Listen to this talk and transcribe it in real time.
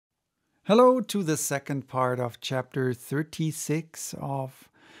Hello to the second part of chapter 36 of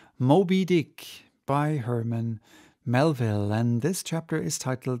Moby Dick by Herman Melville, and this chapter is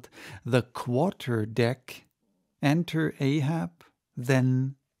titled The Quarter Deck. Enter Ahab,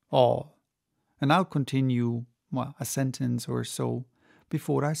 then all. And I'll continue, a sentence or so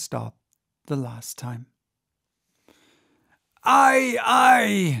before I stop the last time. "Aye,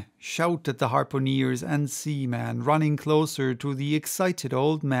 aye!" shouted the harpooneers and seaman, running closer to the excited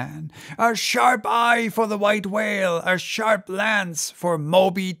old man. "A sharp eye for the white whale, a sharp lance for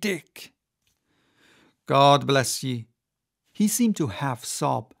Moby Dick." "God bless ye." He seemed to half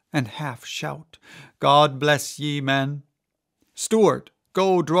sob and half shout. "God bless ye, men. Steward,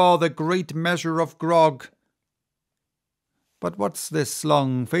 go draw the great measure of grog." "But what's this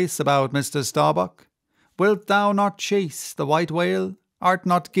long face about, Mr. Starbuck? Wilt thou not chase the white whale? Art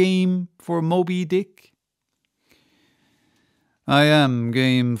not game for Moby Dick?" "I am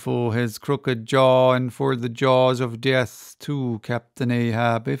game for his crooked jaw, and for the jaws of death too, Captain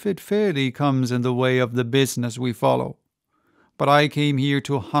Ahab, if it fairly comes in the way of the business we follow. But I came here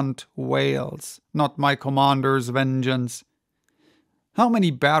to hunt whales, not my commander's vengeance. How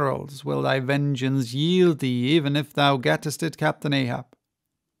many barrels will thy vengeance yield thee, even if thou gettest it, Captain Ahab?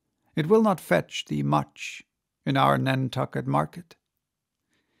 It will not fetch thee much in our Nantucket market."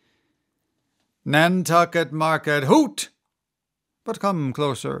 "Nantucket market, hoot! But come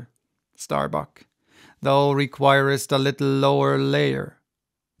closer, Starbuck. Thou requirest a little lower layer.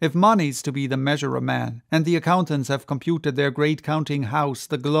 If money's to be the measure of man, and the accountants have computed their great counting house,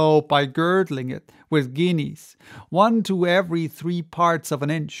 the globe, by girdling it with guineas, 1 to every 3 parts of an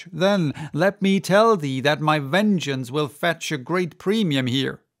inch, then let me tell thee that my vengeance will fetch a great premium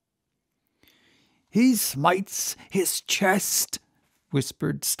here." "He smites his chest,"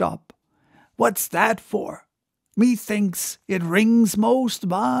 whispered Stop. "What's that for? Methinks it rings most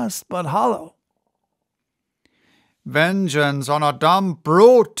vast but hollow." "Vengeance on a dumb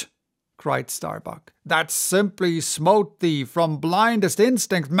brute," cried Starbuck, "that simply smote thee from blindest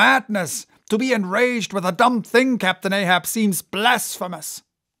instinct, madness. To be enraged with a dumb thing, Captain Ahab, seems blasphemous.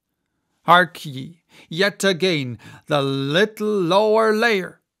 Hark ye, yet again, the little lower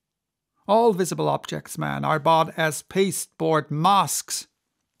layer. All visible objects, man, are but as pasteboard masks.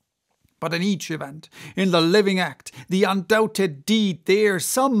 But in each event, in the living act, the undoubted deed there,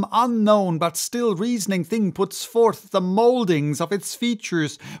 some unknown but still reasoning thing puts forth the mouldings of its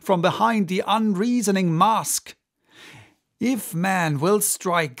features from behind the unreasoning mask. If man will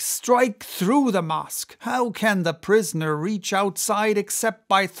strike through the mask. How can the prisoner reach outside except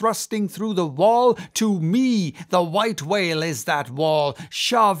by thrusting through the wall? To me, the white whale is that wall,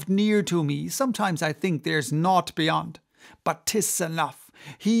 shoved near to me. Sometimes I think there's naught beyond, but 'tis enough.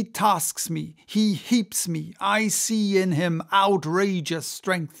 He tasks me, he heaps me. I see in him outrageous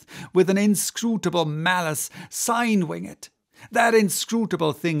strength, with an inscrutable malice sign-wing it. That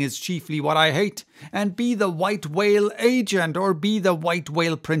inscrutable thing is chiefly what I hate, and be the white whale agent or be the white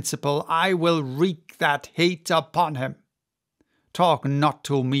whale principal, I will wreak that hate upon him. Talk not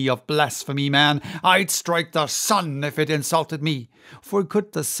to me of blasphemy, man. I'd strike the sun if it insulted me. For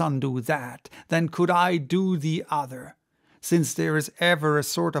could the sun do that, then could I do the other. Since there is ever a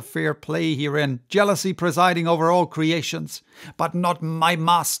sort of fair play herein, jealousy presiding over all creations. But not my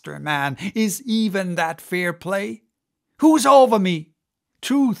master, man. Is even that fair play? Who's over me?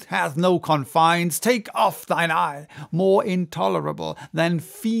 Truth hath no confines. Take off thine eye. More intolerable than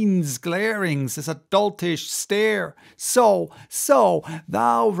fiends' glarings is a doltish stare. So,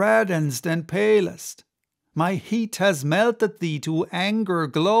 thou reddenest and palest. My heat has melted thee to anger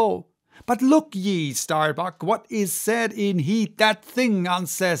glow. But look ye, Starbuck, what is said in heat, that thing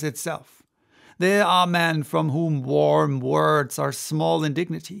unsays itself. There are men from whom warm words are small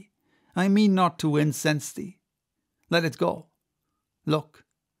indignity. I mean not to incense thee. Let it go. Look,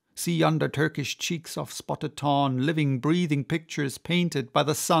 see yonder Turkish cheeks of spotted tawn, living, breathing pictures painted by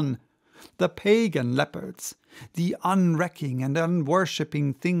the sun. The pagan leopards, the unrecking and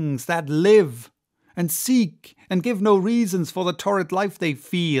unworshipping things that live and seek and give no reasons for the torrid life they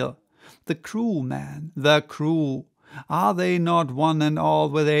feel. The crew, man, the crew. Are they not one and all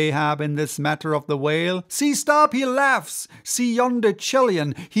with Ahab in this matter of the whale? See, Stop, he laughs. See yonder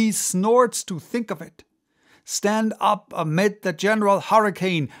Chilean, he snorts to think of it. Stand up amid the general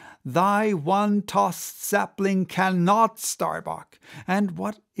hurricane. Thy one-tossed sapling cannot, Starbuck. And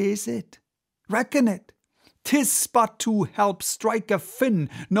what is it? Reckon it. 'Tis but to help strike a fin,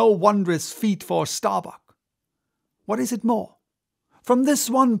 no wondrous feat for Starbuck. What is it more? From this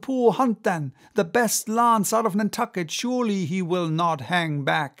one poor hunt, then, the best lance out of Nantucket, surely he will not hang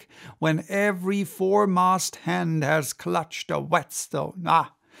back when every foremast hand has clutched a whetstone.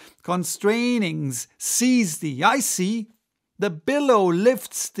 Ah, Constrainings seize thee, I see. The billow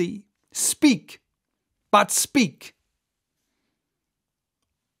lifts thee. Speak, but speak.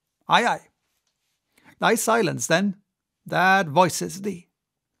 Aye, aye. Thy silence, then, that voices thee.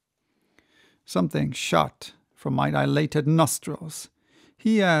 Something shot from my dilated nostrils.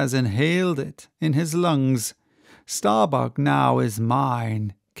 He has inhaled it in his lungs. Starbuck now is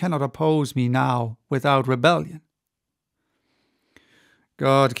mine, cannot oppose me now without rebellion.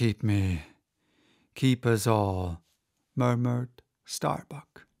 God keep me, keep us all, murmured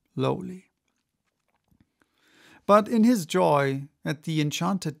Starbuck lowly. But in his joy at the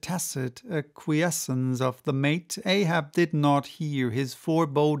enchanted tacit acquiescence of the mate, Ahab did not hear his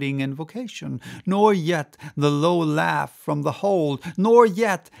foreboding invocation, nor yet the low laugh from the hold, nor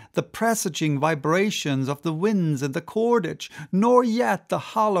yet the presaging vibrations of the winds in the cordage, nor yet the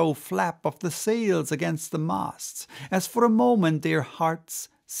hollow flap of the sails against the masts, as for a moment their hearts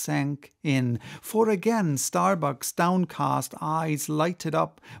sank in, for again Starbuck's downcast eyes lighted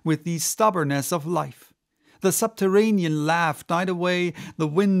up with the stubbornness of life. The subterranean laugh died away, the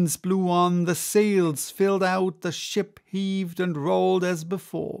winds blew on, the sails filled out, the ship heaved and rolled as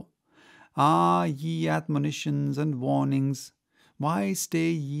before. Ah, ye admonitions and warnings, why stay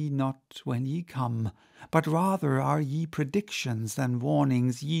ye not when ye come? But rather are ye predictions than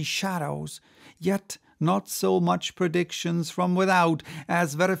warnings, ye shadows, yet not so much predictions from without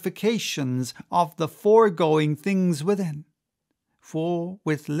as verifications of the foregoing things within. For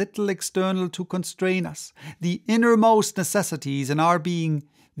with little external to constrain us, the innermost necessities in our being,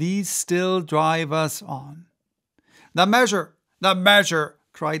 these still drive us on. The measure,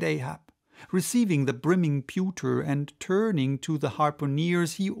 cried Ahab. Receiving the brimming pewter and turning to the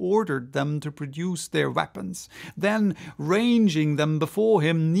harpooneers, he ordered them to produce their weapons. Then, ranging them before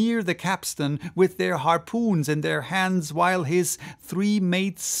him near the capstan with their harpoons in their hands, while his 3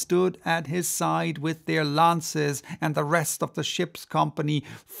 mates stood at his side with their lances, and the rest of the ship's company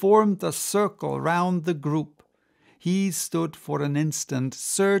formed a circle round the group. He stood for an instant,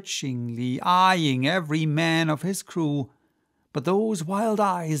 searchingly eyeing every man of his crew, but those wild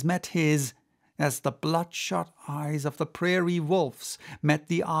eyes met his, as the bloodshot eyes of the prairie wolves met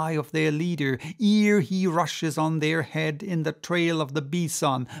the eye of their leader, ere he rushes on their head in the trail of the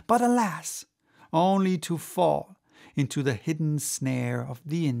bison, but alas, only to fall into the hidden snare of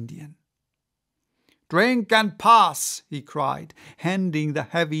the Indian. "Drink and pass," he cried, handing the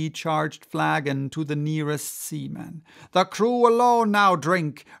heavy charged flagon to the nearest seaman. "The crew alone now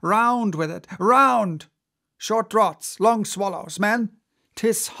drink. Round with it, round! Short draughts, long swallows, men.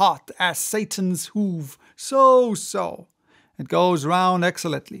 'Tis hot as Satan's hoof. So. It goes round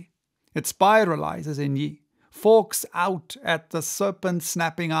excellently. It spiralizes in ye. Forks out at the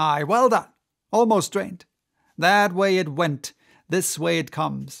serpent-snapping eye. Well done. Almost drained. That way it went. This way it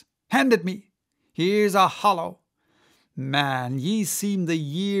comes. Hand it me. Here's a hollow. Man, ye seem the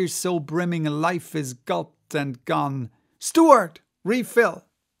years so brimming life is gulped and gone. Steward, refill.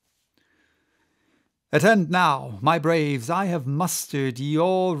 Attend now, my braves, I have mustered ye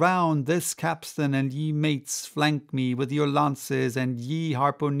all round this capstan, and ye mates flank me with your lances, and ye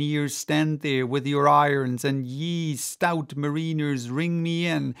harpooneers stand there with your irons, and ye stout mariners ring me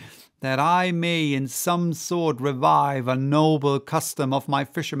in, that I may in some sort revive a noble custom of my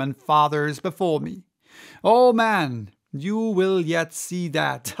fishermen fathers before me. Oh, man, you will yet see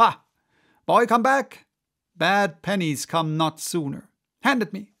that. Ha! Boy, come back. Bad pennies come not sooner. Hand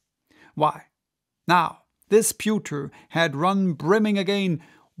it me. Why, now, this pewter had run brimming again,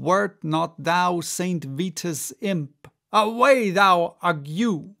 wert not thou Saint Vitus' imp. Away, thou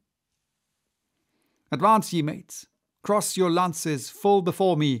ague! Advance, ye mates. Cross your lances full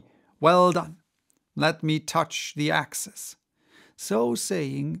before me. Well done. Let me touch the axis. So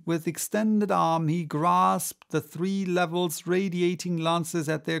saying, with extended arm he grasped the 3 levels radiating lances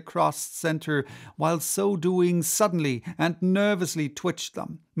at their crossed center, while so doing suddenly and nervously twitched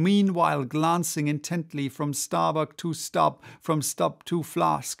them, meanwhile glancing intently from Starbuck to Stubb, from Stubb to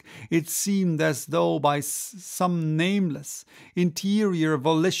Flask. It seemed as though by some nameless, interior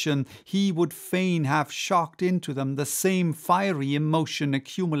volition he would fain have shocked into them the same fiery emotion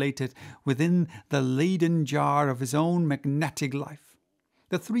accumulated within the Leyden jar of his own magnetic life.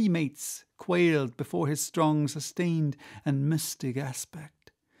 The 3 mates quailed before his strong, sustained, and mystic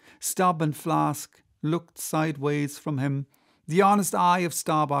aspect. Stubb and Flask looked sideways from him. The honest eye of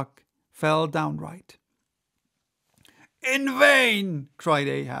Starbuck fell downright. "In vain," cried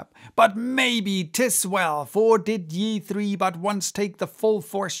Ahab, "but maybe 'tis well, for did ye 3 but once take the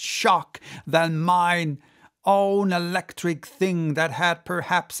full-forced shock, then mine own electric thing that had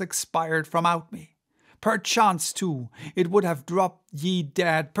perhaps expired from out me. Perchance, too, it would have dropped ye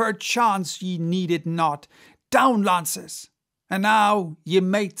dead. Perchance ye needed not. Down, lances! And now, ye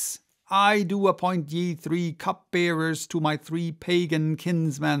mates, I do appoint ye 3 cupbearers to my 3 pagan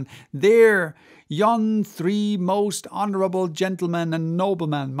kinsmen. There, yon 3 most honourable gentlemen and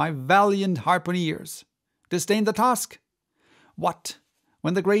noblemen, my valiant harpooneers. Disdain the task? What,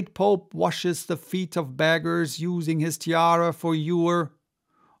 when the great Pope washes the feet of beggars, using his tiara for ewer?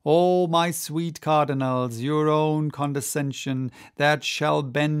 O my sweet cardinals, your own condescension, that shall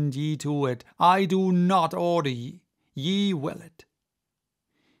bend ye to it. I do not order ye, ye will it.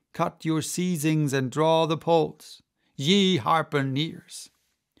 Cut your seizings and draw the poles, ye harpooneers.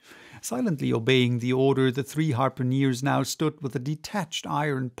 Silently obeying the order, the 3 harpooneers now stood with a detached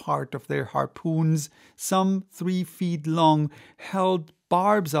iron part of their harpoons, some 3 feet long, held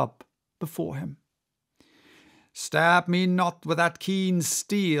barbs up before him. Stab me not with that keen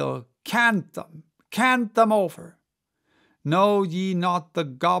steel, cant them over. Know ye not the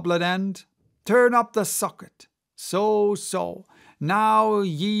goblet end? Turn up the socket. So, now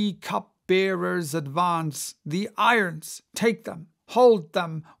ye cup-bearers advance, the irons, take them, hold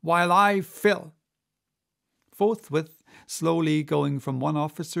them, while I fill. Forthwith, slowly going from one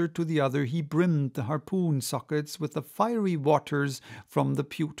officer to the other, he brimmed the harpoon sockets with the fiery waters from the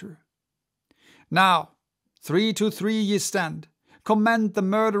pewter. Now, 3 to 3 ye stand. Commend the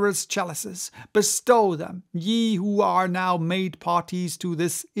murderous chalices. Bestow them, ye who are now made parties to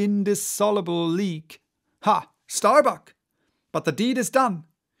this indissoluble league. Ha, Starbuck! But the deed is done.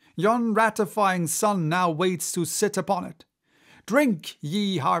 Yon ratifying sun now waits to sit upon it. Drink,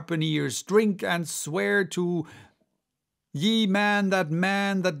 ye harpooneers, drink and swear to ye man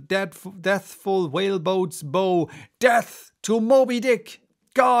the deathful whaleboat's bow. Death to Moby Dick!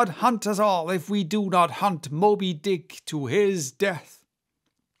 God hunt us all if we do not hunt Moby Dick to his death.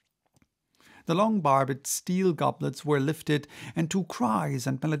 The long-barbed steel goblets were lifted, and to cries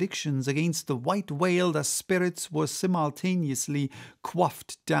and maledictions against the white whale the spirits were simultaneously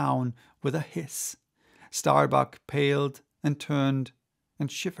quaffed down with a hiss. Starbuck paled and turned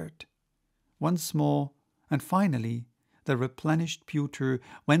and shivered. Once more, and finally, the replenished pewter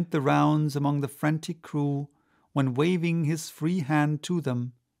went the rounds among the frantic crew, when, waving his free hand to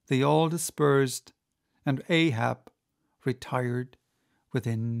them, they all dispersed, and Ahab retired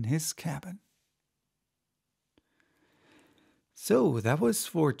within his cabin. So that was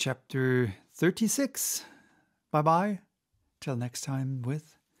for chapter 36. Bye-bye. Till next time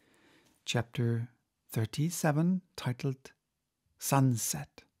with chapter 37, titled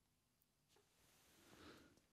Sunset.